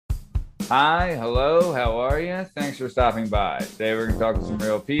Hi, hello, how are you? Thanks for stopping by. Today we're going to talk to some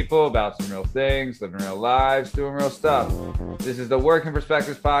real people about some real things, living real lives, doing real stuff. This is the Working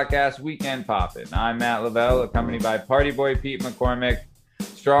Perspectives Podcast, Weekend Poppin'. I'm Matt Lavelle, accompanied by Party Boy Pete McCormick,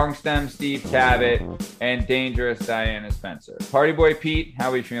 Strong Stem Steve Cabot, and Dangerous Diana Spencer. Party Boy Pete,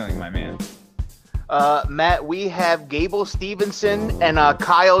 how are we feeling, my man? Matt, we have Gable Stevenson and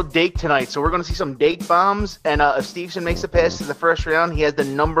Kyle Dake tonight, so we're going to see some Dake bombs. And if Stevenson makes it past to the first round, he has the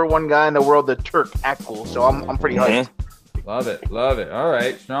 #1 guy in the world, the Turk Akgül. So I'm pretty hyped. Love it, love it. All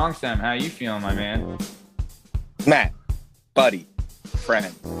right, Strong Stem, how you feeling, my man? Matt, buddy,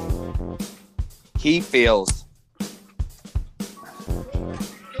 friend. He feels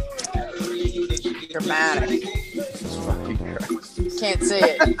dramatic. Fucking Christ. Can't say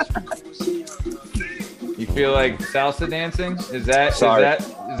it. You feel like salsa dancing? Is that Sorry.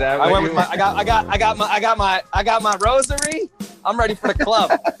 Is that I what went you with I got my rosary. I'm ready for the club.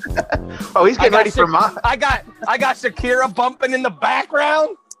 Oh, he's getting ready for mine. I got Shakira bumping in the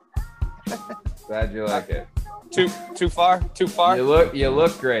background. Glad you like it. Too far? You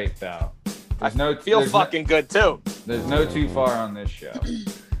look great, pal. Feel fucking good too. There's no too far on this show.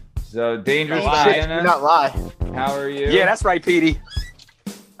 So Dangerous Do Diana, not lie. how are you? Yeah, that's right, Petey.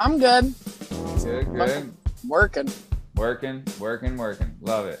 I'm good. Good. Working. Working.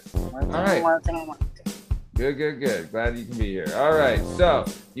 Love it. Working. All right. Working. Good. Glad you can be here. All right. So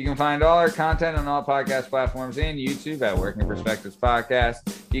you can find all our content on all podcast platforms and YouTube at Working Perspectives Podcast.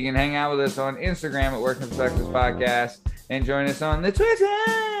 You can hang out with us on Instagram at Working Perspectives Podcast and join us on the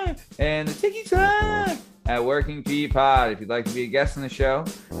Twitter and the TikTok at Working P Pod. If you'd like to be a guest on the show,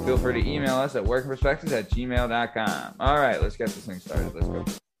 feel free to email us at workingperspectives@gmail.com. All right, let's get this thing started. Let's go.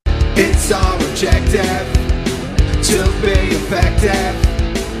 It's our objective to be effective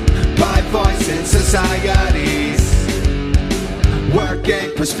by voicing societies.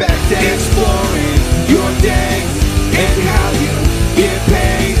 Working perspective, exploring your day and how you get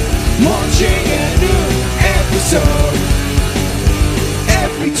paid. Launching a new episode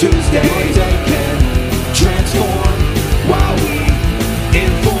every Tuesday. Your day can transform while we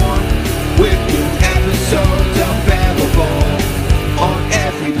inform with new episodes available on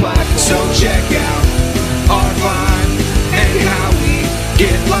every platform. So check out our vibe and how we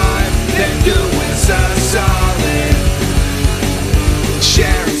get live. Then do us a solid.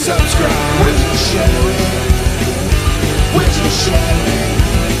 Share and subscribe. Would you share it? Would you share it?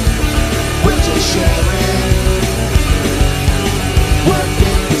 Would you share it?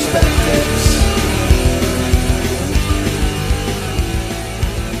 Working Perspectives.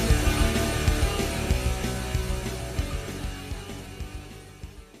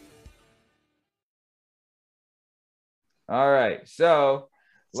 All right. So,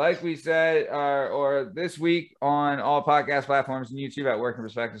 like we said, or this week on all podcast platforms and YouTube at Working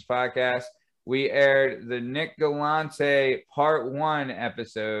Perspectives Podcast, we aired the Nick Galante Part 1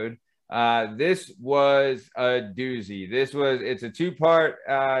 episode. This was a doozy. It's a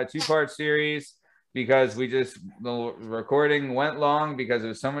two-part series because the recording went long because there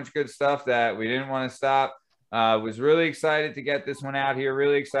was so much good stuff that we didn't want to stop. Was really excited to get this one out here.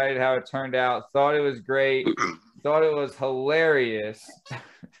 Really excited how it turned out. Thought it was great. Thought it was hilarious.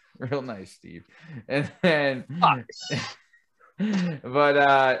 Real nice, Steve. And then,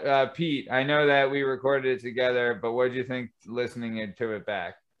 but Pete, I know that we recorded it together, but what did you think listening to it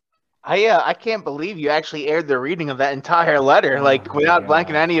back? I can't believe you actually aired the reading of that entire letter, without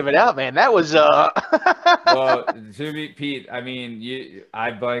blanking any of it out, man. That was Well, to be Pete, I mean, I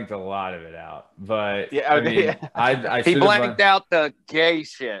blanked a lot of it out, but Yeah, I He should blanked out the gay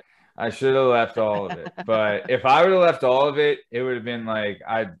shit. I should have left all of it, but if I would have left all of it, it would have been like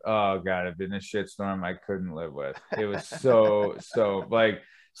it'd been a shitstorm I couldn't live with. It was so like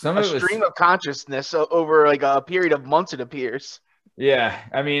some a of it was stream of consciousness over like a period of months, it appears. Yeah,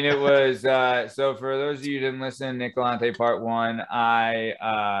 I mean, it was so for those of you who didn't listen, Nick Galante Part 1,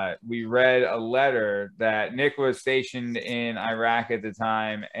 we read a letter that Nick was stationed in Iraq at the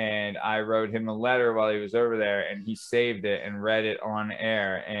time, and I wrote him a letter while he was over there, and he saved it and read it on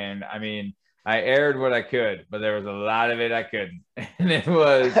air. And I mean, I aired what I could, but there was a lot of it I couldn't. And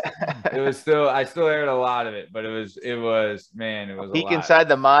I still aired a lot of it, but it was a Peek lot. inside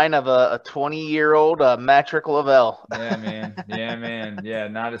the mind of a 20-year-old Matt Trickle Lavelle. Yeah, man. Yeah,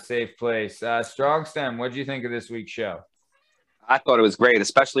 not a safe place. Strong Stem, what did you think of this week's show? I thought it was great,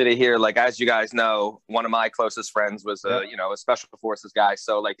 especially to hear, like, as you guys know, one of my closest friends was a special forces guy.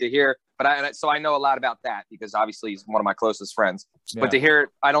 So like to hear, so I know a lot about that because obviously he's one of my closest friends. Yeah. But to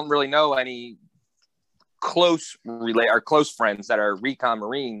hear, I don't really know any close friends that are recon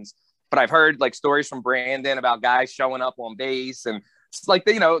Marines, but I've heard like stories from Brandon about guys showing up on base and like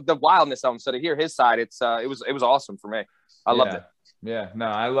the wildness of him. So to hear his side, it was awesome for me. I loved it. Yeah, no,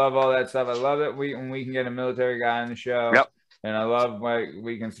 I love all that stuff. I love that when we can get a military guy on the show. Yep. And I love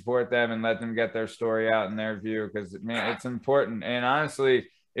we can support them and let them get their story out and their view, because man, it's important. And honestly,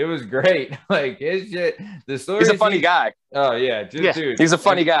 it was great. Like the story. He's a funny guy. Oh yeah, dude. He's a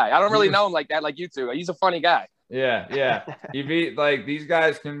funny guy. I don't really know him like that, like you two. He's a funny guy. Yeah. You be like, these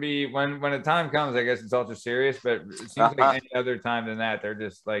guys can be when the time comes. I guess it's ultra serious, but it seems like any other time than that, they're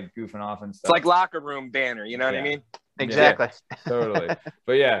just like goofing off and stuff. It's like locker room banner. You know what I mean? Exactly. Yeah, totally.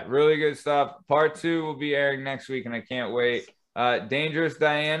 But yeah, really good stuff. Part 2 will be airing next week, and I can't wait. Dangerous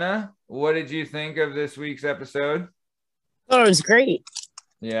Diana, what did you think of this week's episode? Oh, it was great.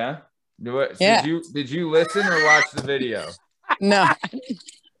 Yeah. Yeah. Did you listen or watch the video? No, I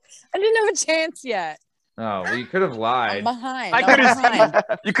didn't have a chance yet. Oh, well, you could have I'm lied. behind. I couldn't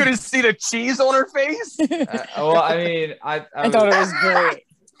see. You couldn't see the cheese on her face. Well, I mean, I thought it was great.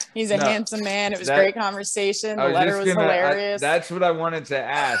 He's a No, handsome man. It was that- great conversation. The I was letter just was gonna- hilarious. that's what I wanted to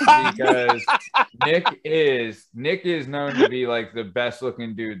ask, because Nick is known to be like the best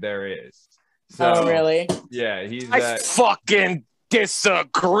looking dude there is. So, oh, really? Yeah, he's. I fucking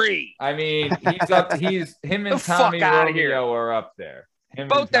disagree. I mean, he's him and The fuck Tommy outta here. Romeo are up there. Him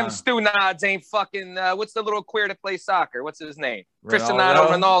Both and them Tom- stew nods ain't fucking. What's the little queer that plays soccer? What's his name? Ronaldo? Cristiano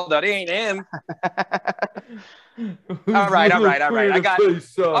Ronaldo. It ain't him. All right. I got.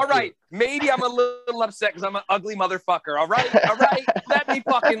 All right. Maybe I'm a little upset because I'm an ugly motherfucker. All right. Let me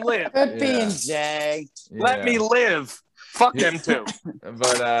fucking live. Pippi Yeah. and Jay. Let me live. Fuck them too.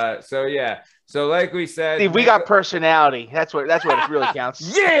 But so yeah. So like we said, Steve, we got personality. That's what it really counts.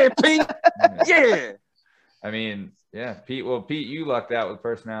 Yeah, Pete. Yeah. I mean, yeah, Pete. Well, Pete, you lucked out with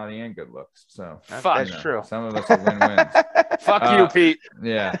personality and good looks. So Fuck. you That's know, true. Some of us are win-wins. Fuck you, Pete.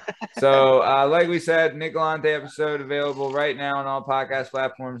 Yeah. So, like we said, Nick Galante episode available right now on all podcast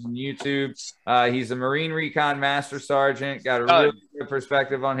platforms and YouTube. He's a Marine Recon Master Sergeant. Got a really good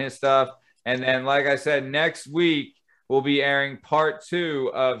perspective on his stuff. And then, like I said, next week we'll be airing part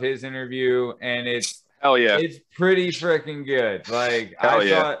 2 of his interview, and it's Hell yeah. it's pretty freaking good. Like Hell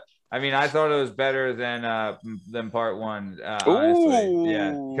yeah. I thought it was better than part 1. Honestly, Ooh.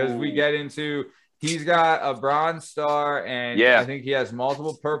 yeah, because we get into. He's got a Bronze Star, and I think he has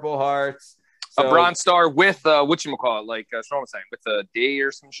multiple Purple Hearts. So, a Bronze Star with whatchamacallit, like Sean was saying, with a D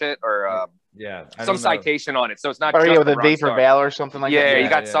or some shit, or I some don't know. citation on it. So it's not Or just with a a Bronze Vapor Star. Valor or something like that. Yeah, Yeah, you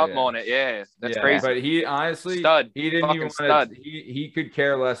got yeah, something yeah. on it. Yeah, that's Yeah, crazy. But he honestly, Stud. he didn't Fucking even stud. want to. He could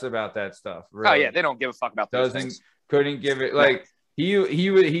care less about that stuff. Oh Really. yeah, they don't give a fuck about those Doesn't things. couldn't give it like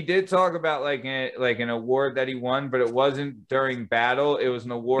he did talk about like an award that he won, but it wasn't during battle. It was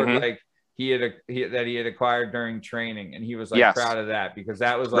an award Mhm. like he had acquired during training, and he was like Yes. proud of that, because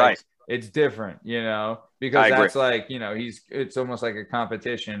that was like Right. it's different, I because agree. that's like it's almost like a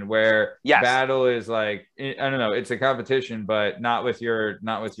competition where Yes. battle is like I don't know, it's a competition, but not with your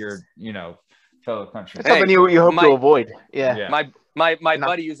fellow countrymen. Something you hope to avoid. Yeah. Yeah. My No.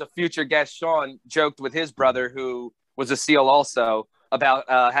 buddy, who's a future guest, Sean, joked with his brother, who was a SEAL also, about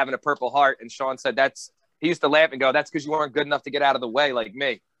having a Purple Heart, and Sean said he used to laugh and go, "That's because you weren't good enough to get out of the way like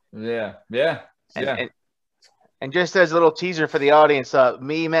me." Yeah. And just as a little teaser for the audience,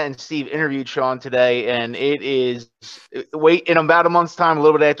 me, Matt, and Steve interviewed Sean today, and it is in about a month's time, a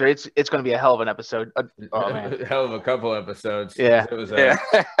little bit after, it's going to be a hell of an episode. Oh man, Hell of a couple episodes. Yeah. It was Yeah.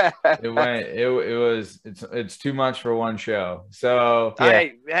 it's too much for one show. So Yeah.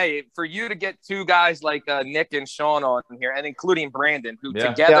 Hey, for you to get two guys like Nick and Sean on here, and including Brandon, who Yeah.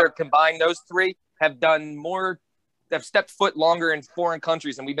 together combined, those three have stepped foot longer in foreign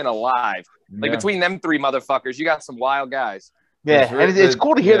countries than we've been alive. Like yeah. between them three motherfuckers, you got some wild guys. yeah, It's and it's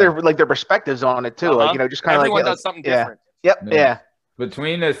cool to hear yeah. their perspectives on it too. Uh-huh. Like just kind of Everyone like does something yeah. different. Yep, Yeah. yeah.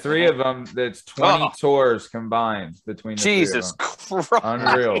 Between the three of them, that's 20 tours combined between the Jesus three of Christ. them.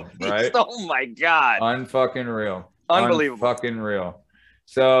 Unreal, right? Oh my God. Unfucking real. Unbelievable. Unfucking real.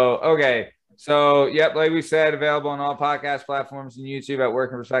 So, okay. So, yep, like we said, available on all podcast platforms and YouTube at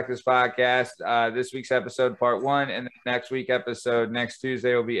Working Perspectives Podcast. This week's episode, part 1, and the next week episode, next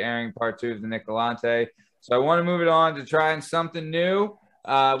Tuesday, will be airing part 2 of the Nick Galante. So I want to move it on to trying something new.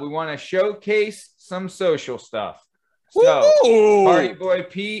 We want to showcase some social stuff. So, Ooh. Party Boy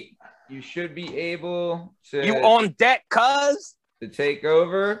Pete, you should be able to, You on deck, cuz? to take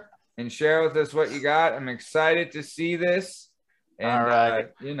over and share with us what you got. I'm excited to see this. And, All right.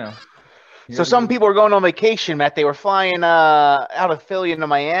 So some people were going on vacation, Matt. They were flying out of Philly into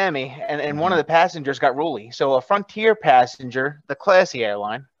Miami, and one of the passengers got Ruli. So a Frontier passenger, the classy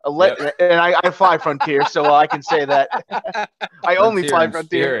airline, and I fly Frontier, so I can say that. I only fly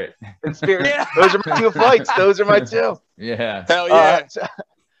Frontier. In Spirit. Yeah. Those are my two flights. Those are my two. Yeah. Hell yeah.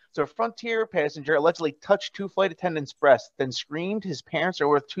 So a Frontier passenger allegedly touched two flight attendants' breasts, then screamed his parents are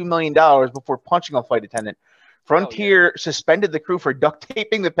worth $2 million before punching a flight attendant. Frontier suspended the crew for duct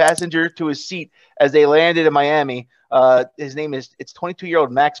taping the passenger to his seat as they landed in Miami. His name is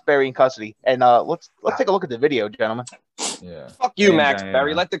 22-year-old Max Berry in custody. And let's take a look at the video, gentlemen. Yeah. Fuck you, Max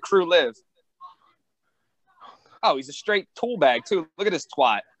Berry. Let the crew live. Oh, he's a straight tool bag too. Look at this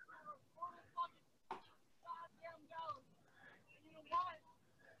twat.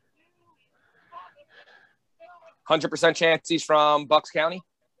 %100% chance he's from Bucks County.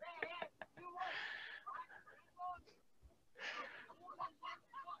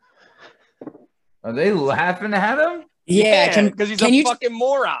 Are they laughing at him? Yeah, because he's a fucking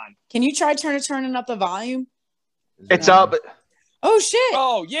moron. Can you try turning up the volume? It's up. Oh shit!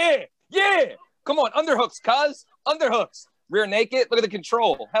 Oh yeah. Come on, underhooks, cuz underhooks. Rear naked. Look at the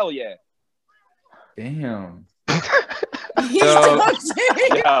control. Hell yeah. Damn.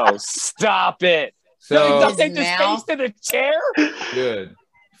 Yo, stop it. So he taped his face to the chair. Good.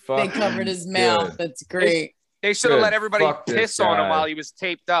 They covered his mouth. That's great. They should have let everybody piss on him while he was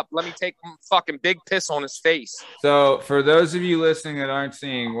taped up. Let me take fucking big piss on his face. So for those of you listening that aren't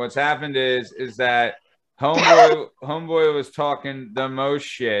seeing, what's happened is that homeboy was talking the most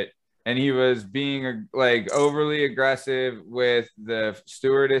shit, and he was being like overly aggressive with the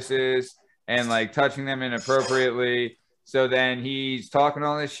stewardesses and like touching them inappropriately. So then he's talking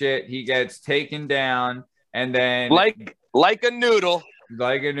all this shit. He gets taken down, and then like a noodle.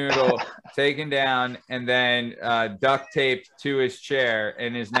 Taken down, and then duct taped to his chair,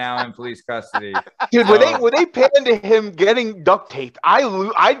 and is now in police custody. Dude, when they panned to him getting duct taped,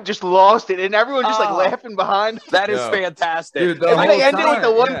 I just lost it, and everyone just like laughing behind. That is fantastic. Dude, and they ended with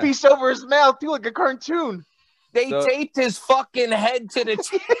the one piece over his mouth, too, like a cartoon. They taped his fucking head to the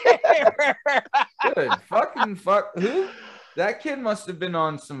chair. Good. Who? That kid must have been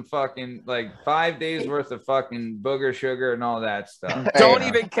on some fucking like 5 days worth of fucking booger sugar and all that stuff. Don't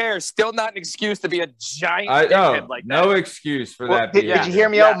even care. Still not an excuse to be a giant dickhead like that. No excuse for that. Did you hear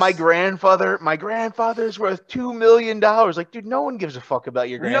me out? My grandfather's worth $2 million. Like, dude, no one gives a fuck about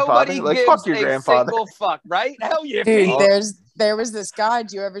your grandfather. Nobody gives fuck your grandfather. Single fuck, right? Hell yeah. Dude, there was this guy.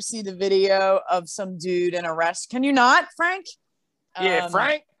 Do you ever see the video of some dude in a rest? Can you not, Frank? Yeah,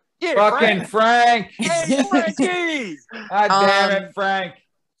 Frank. Yeah, fucking Frank. Hey, Frankie. God damn it, Frank.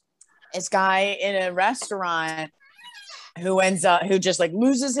 This guy in a restaurant who just like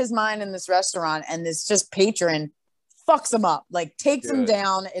loses his mind in this restaurant, and this just patron fucks him up, like takes him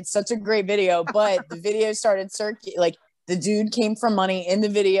down. It's such a great video, but the video started circulating. Like the dude came from money in the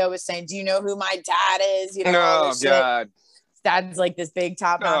video was saying, "Do you know who my dad is?" You know, oh god, dad's like this big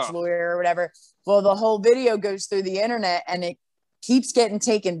top-notch lawyer or whatever. Well, the whole video goes through the internet, and it keeps getting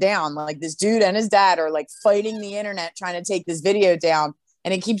taken down. Like this dude and his dad are like fighting the internet trying to take this video down,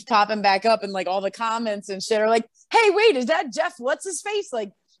 and it keeps popping back up, and like all the comments and shit are like, "Hey, wait, is that Jeff? What's his face?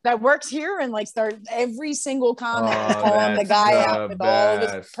 Like that works here?" And like start every single comment calling the guy out with all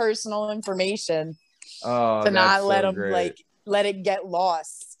of his personal information to not let him let it get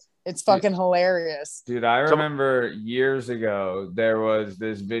lost. It's fucking hilarious. Dude, I remember years ago, there was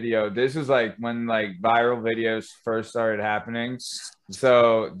this video. This was like when like viral videos first started happening.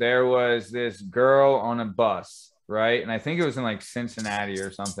 So there was this girl on a bus, right? And I think it was in like Cincinnati or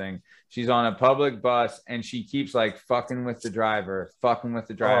something. She's on a public bus, and she keeps like fucking with the driver.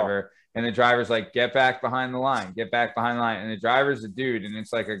 And the driver's like, get back behind the line. And the driver's a dude, and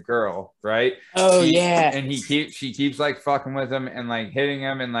it's like a girl, right? Oh, yeah. And she keeps like fucking with him and like hitting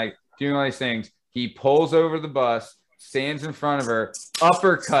him and like doing all these things. He pulls over the bus, stands in front of her,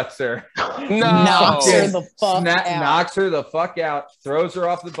 uppercuts her. Knocks her the fuck out. Knocks her the fuck out, throws her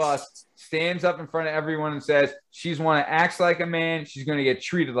off the bus, stands up in front of everyone and says, she's want to act like a man. She's going to get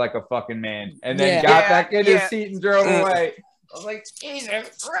treated like a fucking man. And then got back in his seat and drove away. I was like,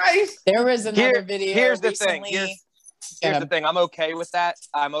 Jesus Christ. There was another video. Here's the recently. thing. Here's the thing. I'm okay with that.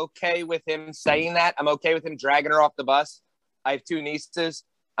 I'm okay with him saying that. I'm okay with him dragging her off the bus. I have two nieces.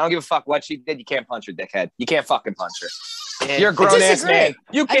 I don't give a fuck what she did. You can't punch her, dickhead. You can't fucking punch her. You're a grown-ass man.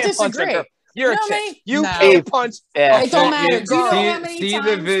 You can't punch her. Girl. You're a chick. You can't punch. It don't matter. Do you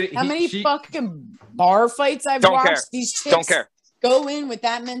know how many fucking bar fights I've watched? These chicks go in with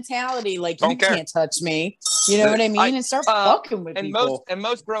that mentality, like you can't touch me. You know what I mean? And start fucking with people.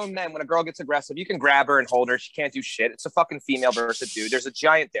 Most grown men, when a girl gets aggressive, you can grab her and hold her. She can't do shit. It's a fucking female versus a dude. There's a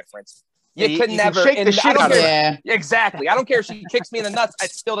giant difference. You can never shake the and I shit don't out of care- her. Yeah, Exactly. I don't care if she kicks me in the nuts.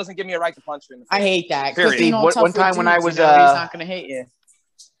 It still doesn't give me a right to punch her in the face. I hate that. Period. Quit being all One tough with time when I dudes, was, you know, he's not gonna hate you.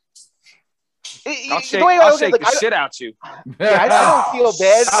 I'll shake, the way I I'll look at shake it, the like, shit out you. I don't feel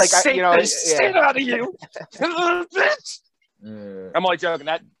bad. I'll Like shake you know, the shit out of you. Bitch. Yeah. I'm only joking.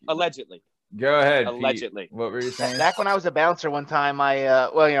 That allegedly. Go ahead. Pete. Allegedly. What were you saying? back when I was a bouncer, one time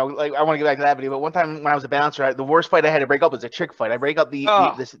well, you know, like I want to get back to that video, but one time when I was a bouncer, the worst fight I had to break up was a chick fight. I break up these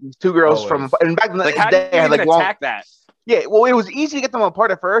two girls Always. from, and back in the Like, how do day, you I had even like long. attack that? Yeah, well, it was easy to get them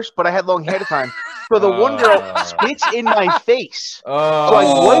apart at first, but I had long hair at the time. So the one girl spits in my face. Oh.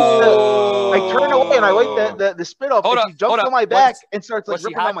 So I turn away and I wipe the spit off. Hold and up, she jumps hold up. on my back and starts like was she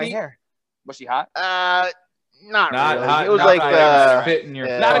ripping hot, out my Pete? hair. Was she hot? Not really. hot, It was not like hot, spit in your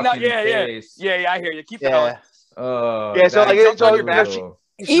yeah. Not enough. fucking Yeah, yeah. face. Yeah, I hear you. Keep going. yeah. Oh, Yeah, so, that's like, it's on your back. brutal.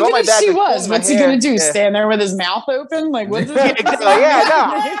 She's on Even my if back, she like, was, pulling my what's he hair. gonna do? Yeah. Stand there with his mouth open? Like, what's this? Yeah, exactly. Yeah,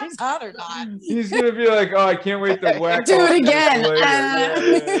 no. If he's hot or not? He's gonna be like, oh, I can't wait to whack. Do all it this again. later.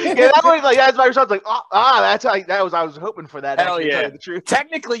 Yeah, that was like that's my response. Like, that's how I was hoping for that. Hell actually, to tell yeah. you the truth.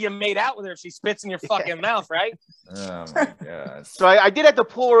 Technically, you made out with her if she spits in your fucking mouth, right? Oh my god. So I did have to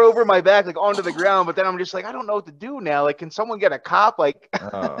pull her over my back, like onto the ground. But then I'm just like, I don't know what to do now. Like, can someone get a cop? Like,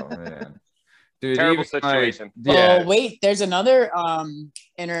 Oh man. Dude, Terrible even, situation. Like, yeah. Oh wait, there's another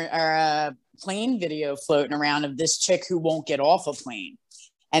plane video floating around of this chick who won't get off a plane,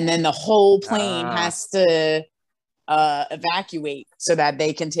 and then the whole plane has to evacuate so that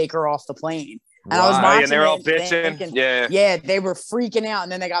they can take her off the plane. And I was Why? watching And they're all it bitching. thinking, Yeah. yeah, they were freaking out,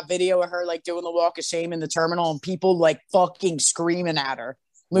 and then they got video of her like doing the walk of shame in the terminal, and people like fucking screaming at her,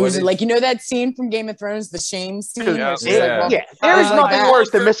 losing. Like, you know that scene from Game of Thrones, the shame scene? Dude, where she's yeah. like, yeah, there's like nothing that.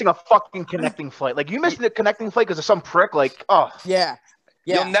 worse than missing a fucking connecting flight. Like, you missed the connecting flight because of some prick. Like, oh, yeah.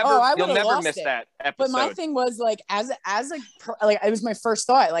 Yeah. You'll never, I you'll would've never lost miss it. that episode. But my thing was like, as it was my first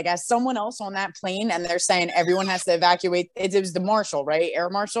thought, like as someone else on that plane, and they're saying everyone has to evacuate. It was the marshal, right? Air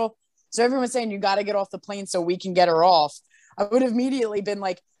marshal. So everyone's saying you got to get off the plane so we can get her off. I would have immediately been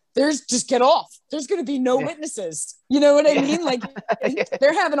like, just get off. There's going to be no witnesses. You know what I mean? Like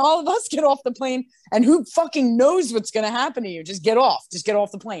they're having all of us get off the plane, and who fucking knows what's going to happen to you? Just get off. Just get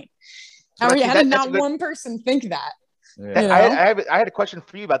off the plane. How did not one person think that? Yeah. You know? I had a question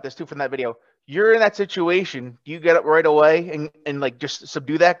for you about this too from that video. You're in that situation. Do you get up right away and like just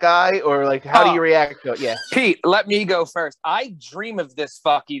subdue that guy, or like how do you react to it? Yeah. Pete, let me go first. I dream of this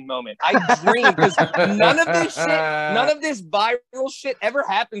fucking moment. I dream because none of this viral shit ever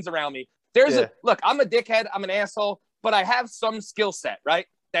happens around me. Look, I'm a dickhead, I'm an asshole, but I have some skill set, right?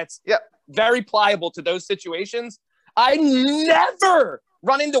 That's very pliable to those situations. I never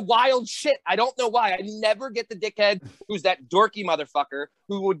run into wild shit. I don't know why. I never get the dickhead who's that dorky motherfucker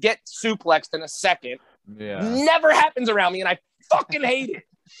who would get suplexed in a second. Yeah. Never happens around me, and I fucking hate it.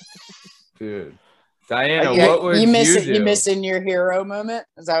 Dude. Diana, Yeah, what would you do? You missing your hero moment?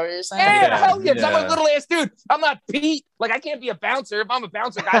 Is that what you're saying? Yeah, hell yeah. 'Cause I'm Yeah. a little ass dude. I'm not Pete. Like, I can't be a bouncer. If I'm a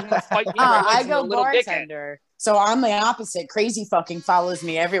bouncer, guys want to fight me. I go little dickhead. bartender. So I'm the opposite. Crazy fucking follows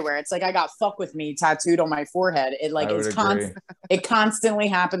me everywhere. It's like I got "fuck with me" tattooed on my forehead. It like I is would agree. it constantly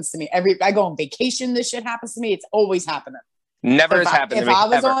happens to me. I go on vacation, this shit happens to me. It's always happening. Never If has happened to if me. I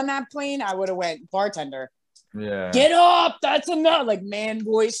was ever. on that plane, I would have went bartender. Yeah. Get up! That's enough. Like man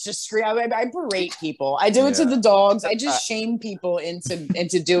voice, just scream. I berate people. I do it to Yeah. the dogs. I just shame people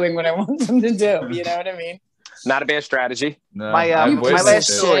into doing what I want them to do. You know what I mean? Not a bad strategy. No, My, I've my witnessed last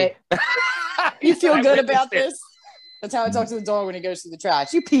it. story. You feel I good witnessed about it. this? That's how I talk to the dog when he goes through the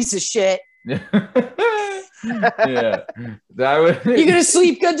trash. You piece of shit. Yeah. That would You gonna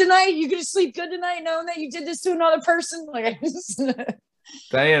sleep good tonight? You gonna sleep good tonight knowing that you did this to another person? Like I just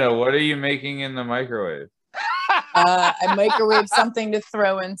Diana, what are you making in the microwave? I microwave something to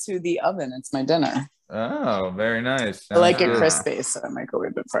throw into the oven. It's my dinner. Oh, very nice. I like it Sounds good. crispy, so I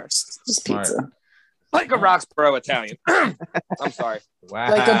microwave it first. Just Smart. pizza. Like a Rocks Pro Italian. I'm sorry.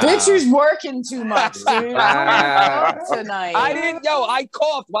 Wow. Like a bitch who's working too much, dude. Wow. Tonight. I didn't. I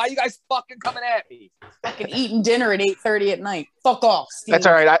coughed. Why are you guys fucking coming at me? fucking eating dinner at 8:30 at night. Fuck off, Steve. That's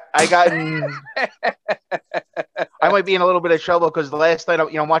all right. I got I might be in a little bit of trouble because the last night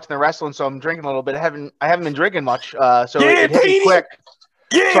I'm watching the wrestling, so I'm drinking a little bit. I haven't been drinking much, so Yeah, it hit me Petey! quick.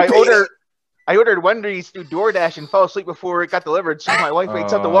 Yeah, So I ordered Wendy's through DoorDash and fell asleep before it got delivered. So my wife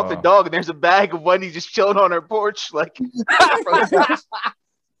wakes up to walk the dog, and there's a bag of Wendy's just chilling on her porch. Like,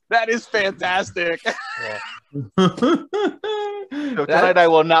 that is fantastic. so tonight I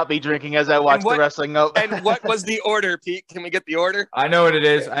will not be drinking as I watch what- the wrestling. No. And what was the order, Pete? Can we get the order? I know what it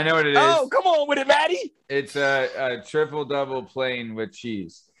is. Oh, come on with it, Maddie. It's a triple double plain with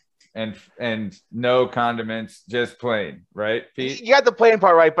cheese. and no condiments, just plain, right, Pete? You got the plain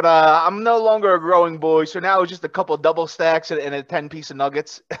part right, but I'm no longer a growing boy, so now it's just a couple double stacks and a 10-piece of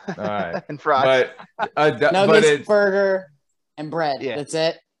nuggets All right. and fries. But Nuggets, it's burger, and bread. Yeah. That's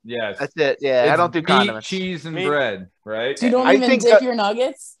it. yes. That's it. Yeah, I It's don't do meat, condiments. cheese, and Meat. bread, right? So you don't I even think dip your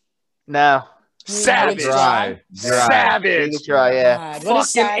nuggets? No. Savage. Dry. Savage. Take a try, yeah. God, what a Fucking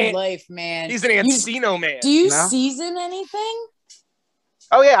sad life, man. He's an You- Encino man. Do you No? season anything?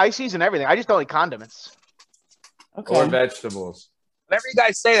 Oh yeah, I season everything. I just don't eat condiments. Okay. Or vegetables. Whenever you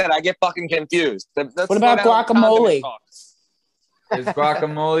guys say that, I get fucking confused. Let's What slow about down on guacamole? condiment talk. Is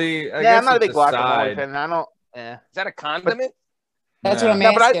guacamole? I Yeah, I'm guess not a it's big guacamole side. fan. I don't. Yeah. Is that a condiment? That's Yeah. what I'm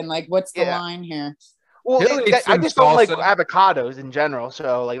No, but I- asking. Like, what's the yeah. line here? Well, He'll eat I some just don't like salsa. avocados in general.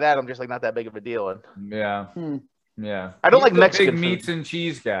 So like that, I'm just like not that big of a deal. And Yeah. Hmm. Yeah. I don't He's like a Mexican big food. meats and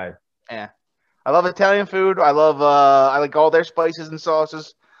cheese guy. I love Italian food. I love. I like all their spices and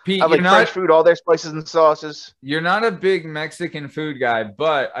sauces. Pete, I like you're French not food, all their spices and sauces. you're not a big Mexican food guy,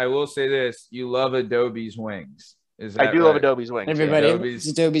 but I will say this: you love Adobe's wings. Is that I do love right? Adobe's wings. Everybody, Adobe's.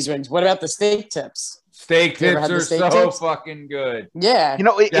 Adobe's rings. What about the steak tips? Steak You ever tips had the are steak so tips? fucking good. Yeah. You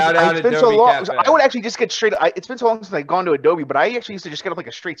know, Shout out it's been so Adobe long. Cafe. I would actually just get straight. It's been so long since I've gone to Adobe, but I actually used to just get like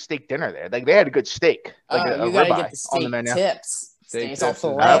a straight steak dinner there. Like they had a good steak, like a you gotta ribeye get the on the steak menu. tips. Steak Steak's off tips the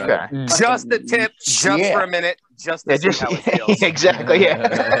is leg. better. Okay. Just the tip, just Yeah. for a minute, just to Yeah, see just how it feels. exactly.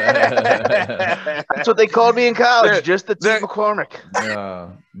 Yeah, that's what they called me in college. There- Just the T. there- McCormick.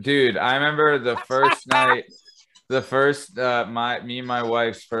 Oh, dude, I remember the first night. The first, me and my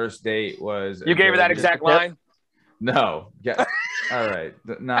wife's first date was. You gave her that Adobe's- exact line? No. Yeah. All right.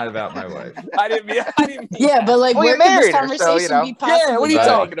 Not about my wife. I didn't mean. Yeah, but like, Well, where you could this married her, so, conversation you know. be possible? Yeah, what are you Right.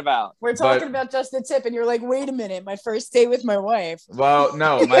 talking about? We're talking But- about just the tip, and you're like, wait a minute, my first date with my wife. Well,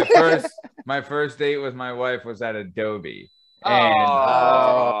 no, my first date with my wife was at Adobe. And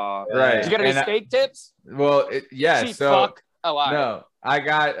Oh, right. Did you get any And I- steak tips? well, yeah. Cheap So fuck. Oh, all right. no,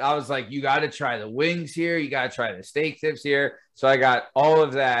 I was like, you got to try the wings here. You got to try the steak tips here. So I got all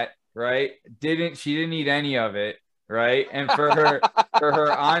of that. Right. She didn't eat any of it. Right. And for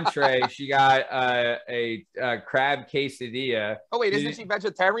her entree, she got a crab quesadilla. Oh wait, isn't she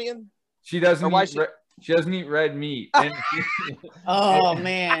vegetarian? She doesn't Or why eat she doesn't eat red meat. And Oh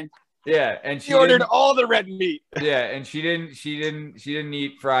man. yeah, and she She ordered didn't- all the red meat. yeah, and she didn't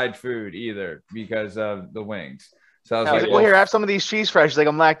eat fried food either because of the wings. So I was I was like, like, well, here, have some of these cheese fries. She's like,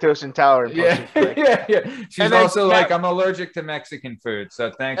 I'm lactose intolerant. yeah, yeah. She's And then also Matt- like, I'm allergic to Mexican food,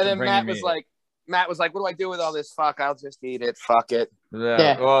 so thanks And for then bringing Matt me. was like, what do I do with all this? Fuck, I'll just eat it. Fuck it. Yeah.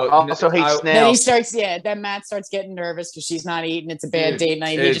 Yeah. Well, Also hates I- Then he snails. starts, then Matt starts getting nervous because she's not eating. It's a bad Dude, date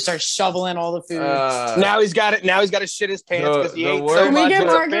night. He it's- just starts shoveling all the food. Now he's got it. Now he's got to shit his pants because he the ate worst- so Can we much. get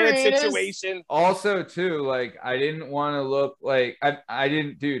It's a bad margaritas? situation. also too, like, I didn't want to look like I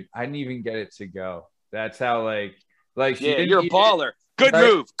didn't even get it to go. That's how like she Yeah, didn't you're a eat it. baller. Good Right?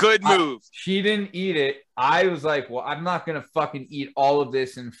 move. Good move. She didn't eat it. I was like, well, I'm not gonna fucking eat all of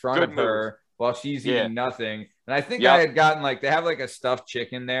this in front Good of her while she's Yeah. eating nothing. And I think Yep. I had gotten like they have like a stuffed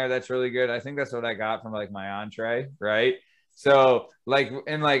chicken there that's really good. I think that's what I got from like my entree, right? So like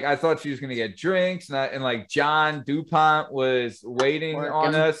and like I thought she was gonna get drinks and like John DuPont was waiting on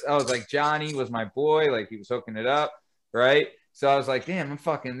Working. us. I was like, Johnny was my boy, like he was hooking it up, right? So I was like, damn,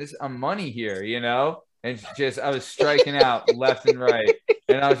 I'm money here, you know? And just I was striking out left and right.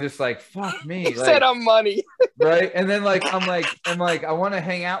 And I was just like, fuck me. He Like, said I'm money. right. And then like I'm like, I want to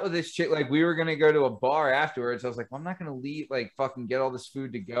hang out with this chick. Like we were gonna go to a bar afterwards. I was like, well, I'm not gonna leave, like fucking get all this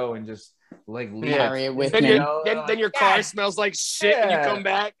food to go and just like leave. Carry it with Then, me. then your car smells like shit when you Yeah. come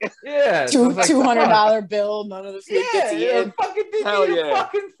back. Yeah. So I was like, $200 bill. None of the food gets Yeah, eaten. fucking didn't Hell eat a yeah.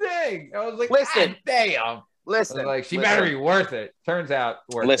 fucking thing. I was like, Listen. God damn. I Listen. was like, she listen. better be worth it. Turns out,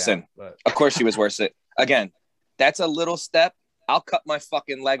 worth Listen. out, but Of course she was worth it. Again, that's a little step. I'll cut my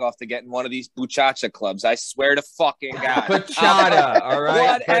fucking leg off to get in one of these buchacha clubs. I swear to fucking God. Bachata, all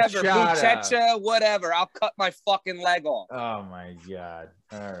right? Whatever. Bachata. Buchacha, whatever. I'll cut my fucking leg off. Oh my god.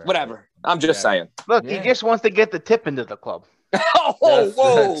 All right. Whatever. I'm just Yeah. saying. Look, Yeah. he just wants to get the tip into the club. Oh, That's-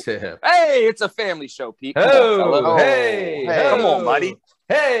 whoa. that's it. Hey, it's a family show, Pete. Come on, Oh, fella. hey, hey. Come on, buddy.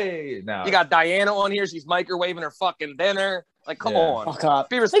 Hey, no. You got Diana on here. She's microwaving her fucking dinner. Like, come Yeah. on. Fuck up.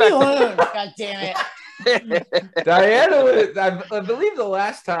 Be Leave me respectful. alone. God damn it. Diana was, I believe the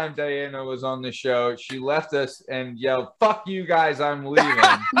last time Diana was on the show, she left us and yelled, "Fuck you guys, I'm leaving."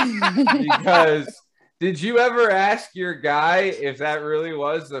 Because did you ever ask your guy if that really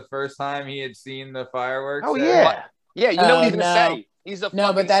was the first time he had seen the fireworks? Oh there? yeah. Yeah, you know what he's going to no. say. He's a No,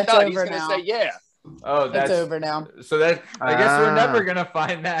 fucking but that's stud. He's over going to now. say, yeah. Oh, It's that's over now. so that I guess we're Ah. never gonna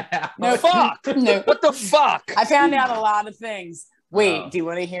find that out. No, Fuck. No. What the fuck? I found out a lot of things, Wait, Oh. do you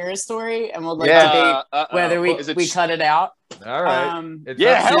want to hear a story? And we'll like Yeah. debate whether we, Is it we cut it out. All right. It's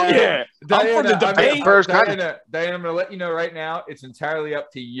Yeah, up to hell you. yeah. I'm for the debate. Diana, I'm going to let you know right now. It's entirely up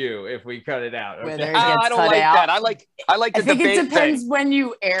to you if we cut it out. Whether Okay? it gets I don't cut like out. that. I like I the think debate it depends thing. when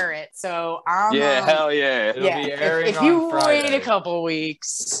you air it. So Yeah, hell yeah. It'll be airing if you on Friday. wait a couple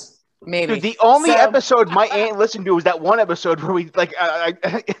weeks, maybe. Dude, the only So- episode my aunt listened to was that one episode where we like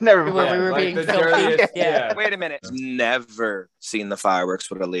never Where mind. we were like being the filthy. dirtiest- Yeah. Wait a minute. Never seen the fireworks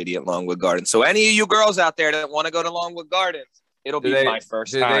with a lady at Longwood Gardens. So any of you girls out there that want to go to Longwood Gardens, it'll Do be they- my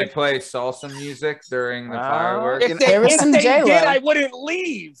first Do time. they play salsa music during the fireworks? If There was if some they J-Lo. did, I wouldn't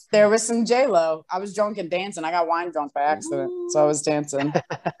leave. There was some J-Lo. I was drunk and dancing. I got wine drunk by accident. So I was dancing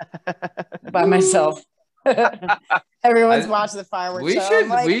by myself. Everyone's watching the fireworks we show. should- I'm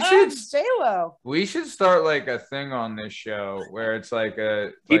like, we oh, should- it's J-Lo. We should start like a thing on this show where it's like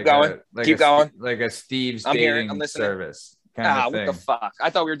a Keep going. Keep going. like a Steve's I'm hearing- dating I'm listening. service kind Ah, of what thing. the fuck? I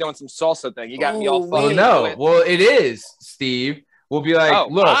thought we were doing some salsa thing. You got me Oh, all wait. Well, fucking no. into it. Well, it is, Steve. We'll be like, Oh,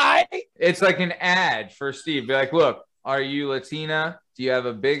 look, I? it's like an ad for Steve. Be like, look, are you Latina? Do you have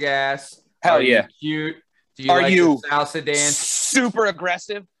a big ass? Hell Are yeah. you cute? Do you Are like you the salsa dance? super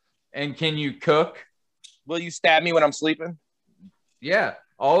aggressive? And can you cook? Will you stab me when I'm sleeping? Yeah.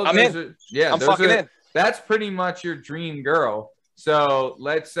 All of I'm those in. are, yeah, I'm those fucking are, in. That's pretty much your dream girl. So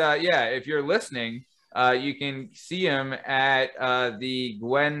let's if you're listening, you can see him at the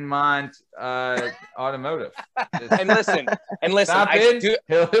Gwenmont Automotive. And listen, Stop I in. do,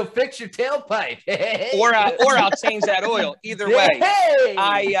 He'll fix your tailpipe. or I'll change that oil. Either way, Hey!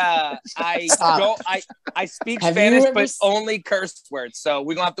 I Stop. don't I speak Have you Spanish, ever but s- only curse words. So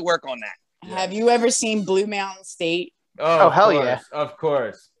we're gonna have to work on that. Have you ever seen Blue Mountain State? Oh, hell of course, yeah. Of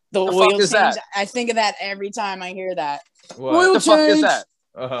course. The The oil fuck is change. that? I think of that every time I hear that. What? Oil What the fuck is change. that?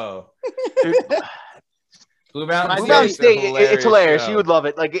 Oh. Dude, Blue Mountain Blue Blue Mountain State's State, a it's hilarious. show. You would love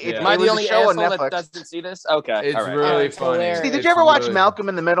it. Like, Yeah. Am I it was the a only show on asshole Netflix. that doesn't see this? Okay, It's all right. really it's funny. hilarious. Steve, did It's you ever watch really- Malcolm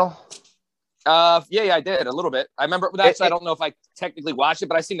in the Middle? Yeah, I did a little bit. I remember that's. I don't know if I technically watched it,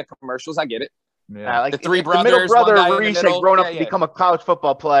 but I seen the commercials. I get it. Yeah. Like The three the middle brothers, one brother guy in the Reese middle. had grown up Yeah, to yeah. become a college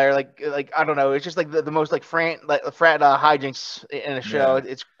football player. Like I don't know. It's just like the most like frat hijinks in a show. Yeah. It's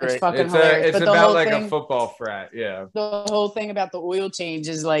It's great. fucking It's, hilarious. it's but the about whole like thing, a football frat. Yeah. the whole thing about the oil change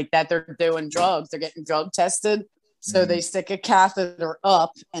is like that they're doing drugs. They're getting drug tested. So Mhm. they stick a catheter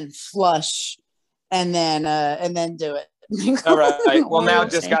up and flush and then do it. All right. Well, now Oil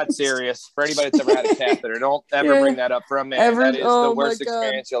it just got change. serious. For anybody that's ever had a catheter, don't ever Yeah. bring that up for a man. Ever- That is oh the my worst God.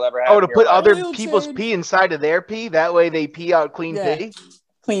 experience you'll ever have. Oh, to in your put life. other Oil people's change. pee inside of their pee. That way they pee out clean Yeah. pee.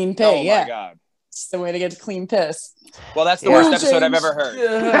 Clean pee, Oh my yeah. god. It's the way to get clean piss. Well, that's the Yeah. worst Oil episode I've change. ever heard.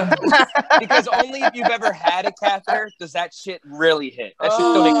 Yeah. Because only if you've ever had a catheter does that shit really hit. That shit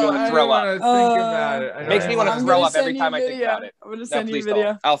still makes me want I to throw don't up. wanna think about it. I Makes don't me want to wanna- I'm throw gonna up every send you time I think video. about it. I'm gonna No, send you please video.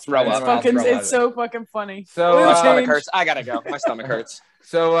 don't. I'll throw It's up. It's I'll fucking. throw up. It's so fucking funny. So, Oil My uh, stomach change. hurts. I gotta go. My stomach hurts.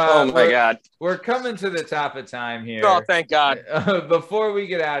 So Oh my god. we're coming to the top of time here. Oh, thank God. Before we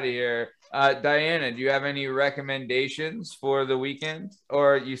get out of here, Diana, do you have any recommendations for the weekend?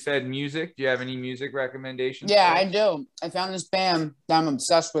 Or you said music? Do you have any music recommendations? Yeah, I do. I found this band that I'm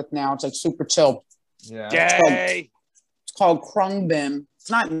obsessed with now. It's like super chill. Yeah. Gay. It's called Krungbim. It's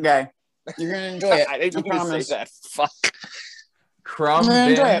not gay. You're gonna enjoy it. I didn't I mean to promise. say that. Fuck. Crumb You're gonna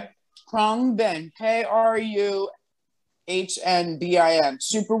enjoy Bin? it. Krungbin. KRUHNBIN.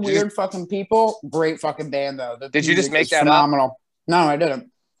 Super Did you weird fucking people. Great fucking band though. The Did you just music make is that up? phenomenal. No, I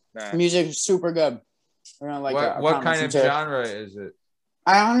didn't. Nah. Music is super good. You're gonna like it. I What promise kind of you too. genre is it?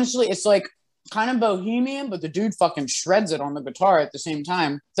 I honestly, it's like kind of bohemian, but the dude fucking shreds it on the guitar at the same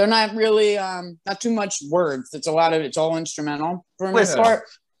time. They're not really, not too much words. It's all instrumental for the most Listen. part.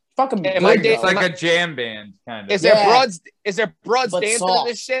 Fucking Am good, I though. It's like a jam band kind of. Is there Yeah. broads But dancing soft.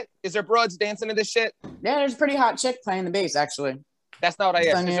 to this shit? Is there broads dancing to this shit? Yeah, there's a pretty hot chick playing the bass actually. That's not what I It's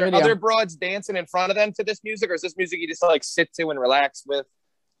asked. on Is your there video. other broads dancing in front of them to this music, or is this music you just like sit to and relax with?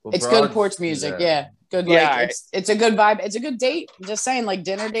 Well, It's broads good porch do music. that. Yeah, good. Yeah, Like it's a good vibe. It's a good date. I'm just saying, like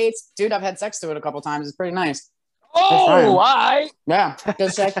dinner dates, dude. I've had sex to it a couple times. It's pretty nice. Oh, I. Yeah,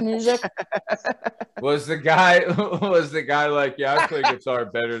 good sex music. Was the guy like, yeah, I play guitar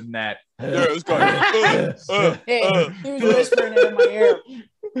better than that? Hey, he was whispering it in my ear.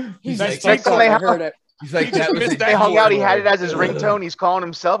 He's Like, like, next "Fuck, time they I have- heard it." He's like, You just that was missed a that They hung out. He had it keyboard. as his ringtone. He's calling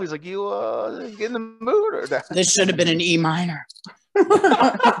himself. He's like, "You get in the mood?" Or that? This should have been an E minor.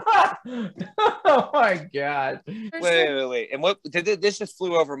 Oh my god! Wait. And what this just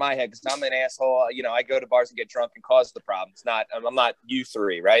flew over my head because I'm an asshole. You know, I go to bars and get drunk and cause the problems. I'm not you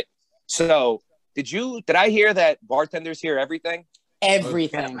three, right? So did I hear that bartenders hear everything?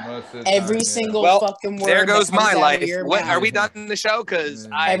 everything. Most of the Every time, single Well, fucking word. there goes that comes my out of life. your What mouth. are we done in the show? Because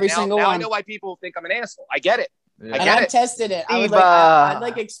Every single now I one. know why people think I'm an asshole. I get it. Yeah. I And get I've it. tested it. Steve, I'd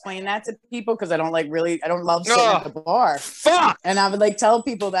like explain that to people because I don't love sitting at the bar. Fuck. And I would like tell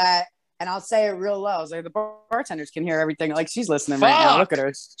people that, and I'll say it real low. I was like, the bartenders can hear everything. Like she's listening right now. Look at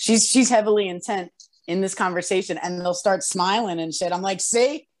her. She's heavily intent in this conversation, and they'll start smiling and shit. I'm like,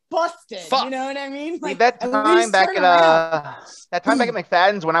 see, busted. Fuck. You know what I mean? See, Like that at time least back turn at around.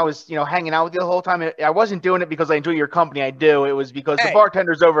 McFadden's when I was, hanging out with you the whole time, I wasn't doing it because I enjoy your company. I do. It was because the Hey.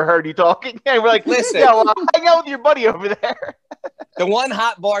 bartenders overheard you talking, and we're like, Listen. yeah, well, hang out with your buddy over there. The one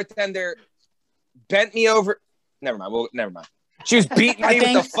hot bartender bent me over. Never mind. Well, never mind. She was beating me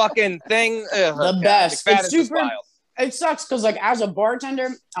with the fucking thing. The best. It's McFadden's was super. wild. It sucks because like as a bartender,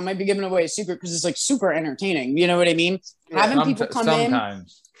 I might be giving away a secret because it's like super entertaining. You know what I mean? Having people come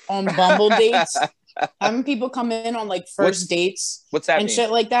sometimes. in on Bumble dates, having people come in on like first dates What's that and mean?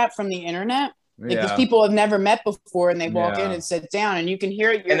 shit like that from the internet. Like Yeah. these people have never met before, and they walk Yeah. in and sit down, and you can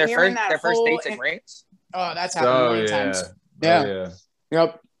hear it. You're And their hearing first, that their first whole dates at Grants? Oh, that's happened a Oh million yeah. times. Oh, Yeah. yeah.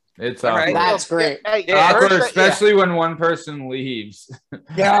 Yep. It's All right. awkward. That's great. Hey, Yeah, first, Awkward, especially when one person leaves.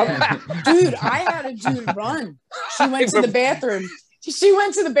 Yeah. Dude, I had a dude run. She went to the bathroom. She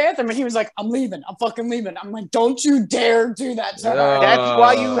went to the bathroom and he was like, I'm leaving. I'm fucking leaving. I'm like, don't you dare do that to her. That's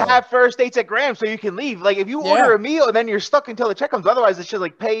why you have first dates at Graham, so you can leave. Like if you order a meal and then you're stuck until the check comes. Otherwise, it's just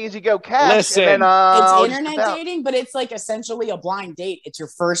like pay as you go cash. Listen, and then, I'll It's just internet dip out. dating, but it's like essentially a blind date. It's your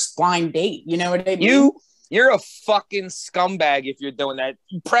first blind date. You know what I mean? You're a fucking scumbag if you're doing that.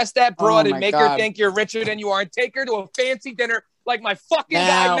 You press that broad Oh and my make her God. think you're richer than you are and take her to a fancy dinner like my fucking No.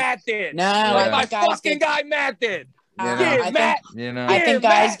 guy Matt did. No, Like I my think guys fucking get, guy Matt did. You know, Yeah, I Matt. You know, I Yeah, think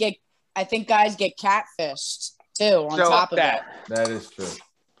guys Matt. get I think guys get catfished too on So- top of that. it. that is true.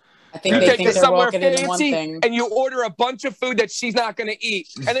 I think You they take think her they're somewhere walking into one fancy thing. and you order a bunch of food that she's not going to eat.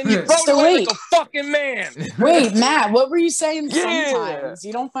 And then you throw So it away wait. like a fucking man. Wait, Matt, what were you saying Yeah. sometimes?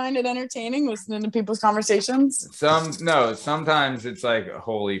 You don't find it entertaining listening to people's conversations? Sometimes it's like,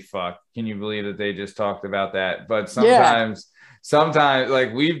 holy fuck, can you believe that they just talked about that? But sometimes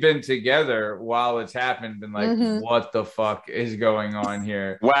like we've been together while it's happened and like, Mhm. what the fuck is going on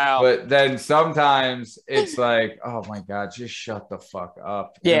here? Wow. But then sometimes it's like, oh my God, just shut the fuck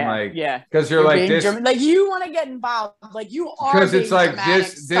up. Yeah. Because you're like being this, like you want to get involved. Like you are. because it's being like dramatic.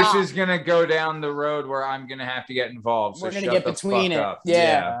 this Stop. is gonna go down the road where I'm gonna have to get involved. So We're gonna shut get the between fuck it. up.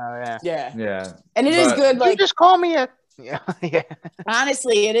 Yeah. Yeah. Yeah. And it is But- good. You Like just call me a. Yeah. Yeah.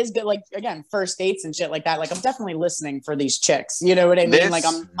 honestly, it is good. Like again, first dates and shit like that. Like I'm definitely listening for these chicks. You know what I mean? This- Like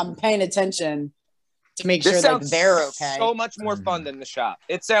I'm paying attention to make This sure like sounds they're okay. so much more fun than the shop.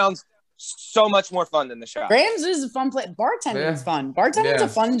 It sounds so much more fun than the shop. Grams is a fun place. Bartending is Yeah. fun. Bartending's Yeah. a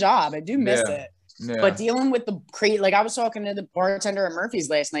fun job. I do miss Yeah. it. Yeah. But dealing with the like I was talking to the bartender at Murphy's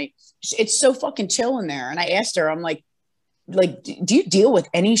last night. It's so fucking chill in there. And I asked her, I'm like, do you deal with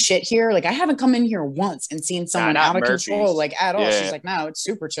any shit here? Like I haven't come in here once and seen someone not out of Murphy's. control, like at all. Yeah. She's like, no, it's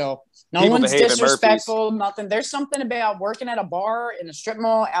super chill. No People one's behave at Murphy's. disrespectful, nothing. There's something about working at a bar in a strip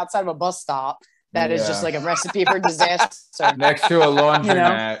mall outside of a bus stop that is just Yeah. like a recipe for disaster. next to a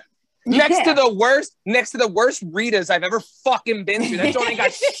laundromat. Next Yeah. to the worst Ritas I've ever fucking been to. That joint ain't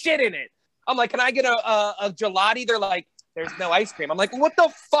got shit in it. I'm like, can I get a gelati? They're like, there's no ice cream. I'm like, what the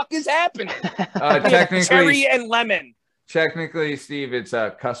fuck is happening? Cherry and lemon. Technically, Steve, it's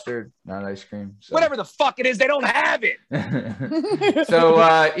custard, not ice cream. So. Whatever the fuck it is, they don't have it. So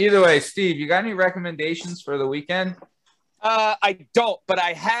either way, Steve, you got any recommendations for the weekend? I don't, but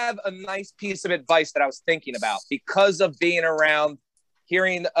I have a nice piece of advice that I was thinking about because of being around,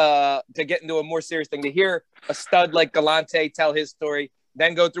 hearing, to get into a more serious thing, to hear a stud like Galante tell his story,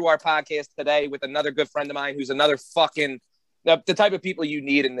 then go through our podcast today with another good friend of mine who's another fucking, the type of people you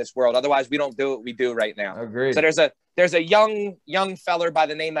need in this world. Otherwise, we don't do what we do right now. Agreed. So there's a young feller by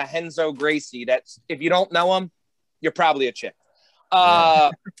the name of Henzo Gracie that if you don't know him, you're probably a chick.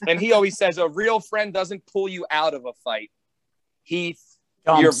 And he always says a real friend doesn't pull you out of a fight.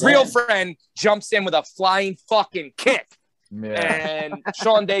 Your real friend jumps in with a flying fucking kick. Yeah. And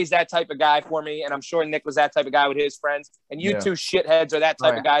Sean Day's that type of guy for me. And I'm sure Nick was that type of guy with his friends. And you Yeah. two shitheads are that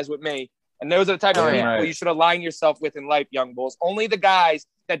type of guys with me. And those are the type of people Right. you should align yourself with in life, young bulls. Only the guys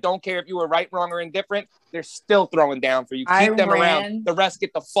that don't care if you were right, wrong, or indifferent, they're still throwing down for you. Keep them around. The rest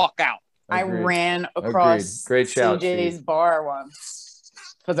get the fuck out. I Agreed. ran across Great shout, CJ's Steve. bar once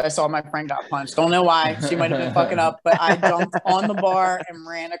because I saw my friend got punched. Don't know why. She might have been fucking up, but I jumped on the bar and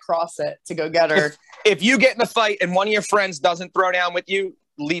ran across it to go get her. If you get in a fight and one of your friends doesn't throw down with you,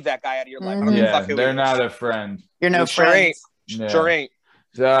 leave that guy out of your life. I don't give a Yeah, fuck who he they're is. not a friend. You're no Sure friend. ain't. Yeah. Sure ain't.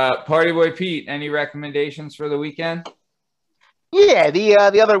 Party Boy Pete, any recommendations for the weekend? Yeah,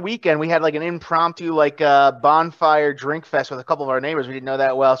 the other weekend we had like an impromptu bonfire drink fest with a couple of our neighbors we didn't know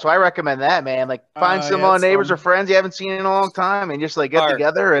that well. So I recommend that, man. Like find some neighbors or friends you haven't seen in a long time and just like get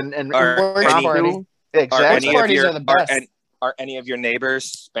together and party. Exactly. Parties are the best. Are any of your neighbors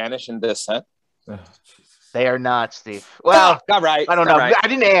Spanish in descent? They are not, Steve. Well, all right. I don't know. Right. I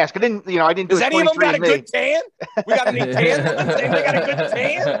didn't ask. I didn't do Does any of them got a good tan? We got any tan? They got a good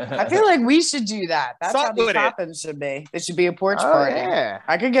tan? I feel like we should do that. That's Suck how the with it. poppin' should be. It should be a porch party. Yeah.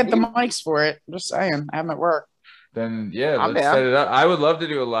 I could get the mics for it. I'm just saying. I have them at work. Then yeah, I'm let's down. set it up. I would love to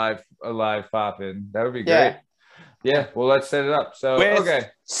do a live pop-in. That would be great. Yeah, well, let's set it up. So With okay,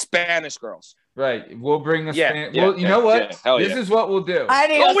 Spanish girls. right. We'll bring a Yeah, you know what? Hell This yeah. is what we'll do. I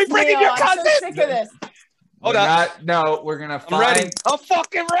need Oh, a we bringing meal. your I'm so cousin? sick of this. Hold up. We're gonna I'm ready. find I'm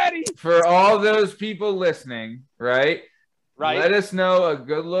fucking ready. for all those people listening, right? Right. Let us know a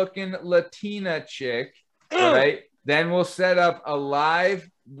good-looking Latina chick, right? Then we'll set up a live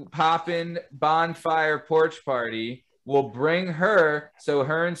pop-in bonfire porch party. We'll bring her so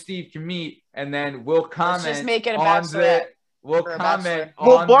her and Steve can meet, and then we'll comment just make it a on bachelorette we'll or a comment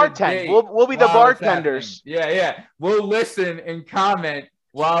We'll on the bartend. date We'll be the while it's bartenders. happening. Yeah. We'll listen and comment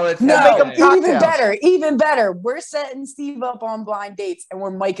while it's No, happening. even better. We're setting Steve up on blind dates and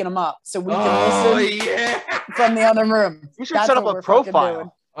we're miking him up so we can listen yeah. from the other room. You should That's set up what a we're fucking profile.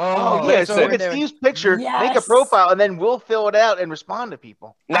 doing. Oh, Yeah, that's so what look we're at doing. Steve's picture, make a Yes. profile, and then we'll fill it out and respond to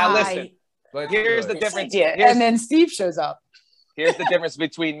people. Now listen. let's Here's do the it. difference. Yeah, Here's- and then Steve shows up. Here's the difference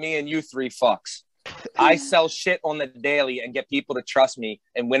between me and you three fucks. I sell shit on the daily and get people to trust me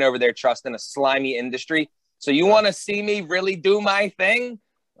and win over their trust in a slimy industry. So you want to see me really do my thing?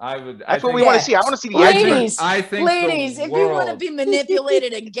 That's what we want to see. I want to see the Ladies, I think ladies, the if you want to world- be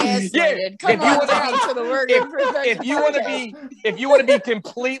manipulated and gaslighted, Yeah, come if you on wanna down be- to the working perspective. If you want to be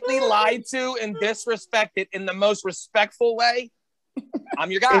completely lied to and disrespected in the most respectful way,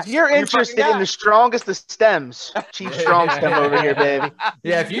 I'm your guy. If you're I'm your interested fucking in the strongest of stems, Chief Strong Stem over here, baby.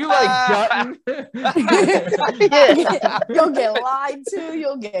 Yeah, if you like gutting, Yeah. You'll get lied to.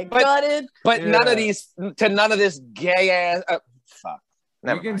 You'll get gutted. But none Yeah. of this gay ass. Fuck. you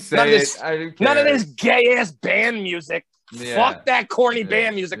Never can mind. say None of it. this- I don't None of care. this gay ass band music. Yeah. Fuck that corny Yeah.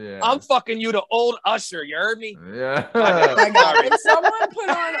 band music. Yeah. I'm fucking you to old Usher. You heard me? Yeah. Oh my God. If someone put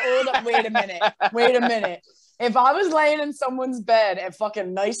on old, wait a minute. If I was laying in someone's bed and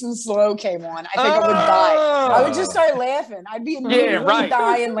fucking Nice and Slow came on, I think I would die. I would just start laughing. I'd be immediately right.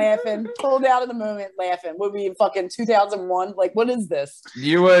 dying laughing, pulled out of the moment laughing. Would be fucking 2001. Like, what is this?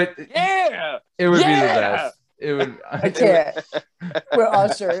 You would. Yeah. It would be the Yeah. best. It would. I can't. With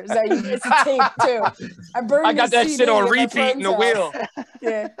Usher. Is that, it's a tape too. I burned I got this that CD shit on at my repeat friend's in the house. wheel.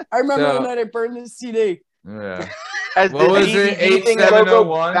 Yeah. I remember So- the night I burned this CD. Yeah. As What the was it? DVD thing logo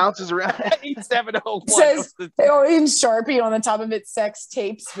 8701? bounces around. 8701. Says- Oh, in Sharpie on the top of it, sex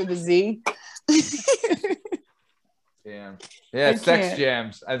tapes with a Z. Damn. Yeah. I Sex can't.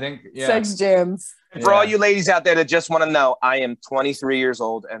 jams. I think. Yeah. Sex jams. For all Yeah. you ladies out there that just want to know, I am 23 years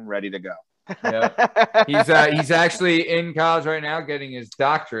old and ready to go. Yeah. He's actually in college right now, getting his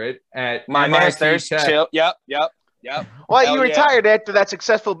doctorate at My MIT master's. Tech. Chill. Yep. Well, Hell you yeah. retired after that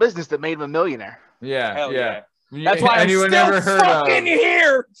successful business that made him a millionaire. Yeah. Hell yeah. That's why I'm Anyone still never heard fucking of?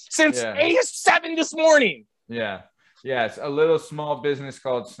 here since Yeah. 7 this morning. Yeah. Yes, a little small business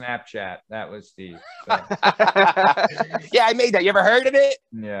called Snapchat. That was Steve. So, Yeah, I made that. You ever heard of it?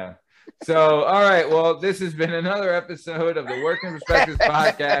 yeah. So, all right. Well, this has been another episode of the Working Perspectives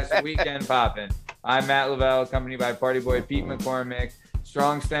Podcast, Weekend Poppin'. I'm Matt Lavelle, accompanied by Party Boy Pete McCormick,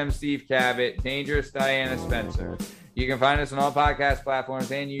 Strong Stem Steve Cabot, Dangerous Diana Spencer. You can find us on all podcast platforms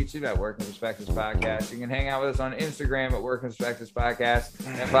and YouTube at Working Perspectives Podcast. You can hang out with us on Instagram at Working Perspectives Podcast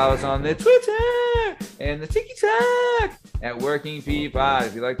and follow us on the Twitter and the TikTok at Working P Pod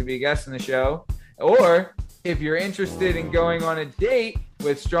if you'd like to be a guest in the show. Or if you're interested in going on a date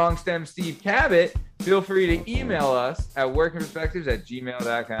with Strong Stem Steve Cabot, feel free to email us at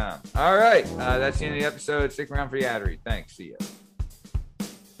workingperspectives@gmail.com. All right. That's the end of the episode. Stick around for the ad read. Thanks. See ya.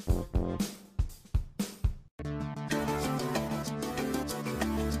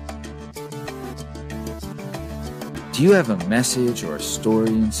 Do you have a message or a story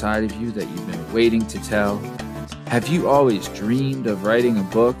inside of you that you've been waiting to tell? Have you always dreamed of writing a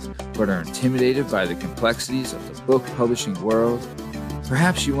book but are intimidated by the complexities of the book publishing world?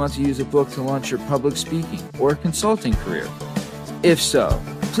 Perhaps you want to use a book to launch your public speaking or consulting career. If so,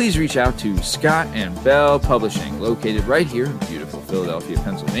 please reach out to Scott and Bell Publishing, located right here in beautiful Philadelphia,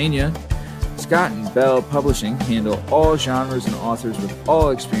 Pennsylvania. Scott and Bell Publishing handle all genres and authors with all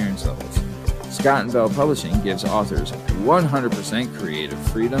experience levels. Scott and Bell Publishing gives authors 100% creative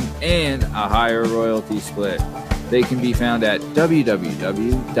freedom and a higher royalty split. They can be found at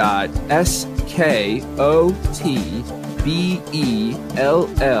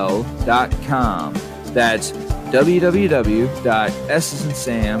www.skotbell.com. That's www.S as in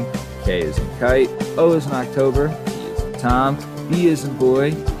Sam, K as in Kite, O as in October, T as in Tom, B as in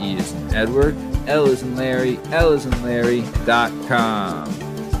Boy, E as in Edward, L as in Larry, L as in Larry.com.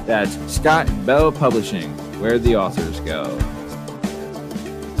 That's Scott and Bell Publishing, where the authors go.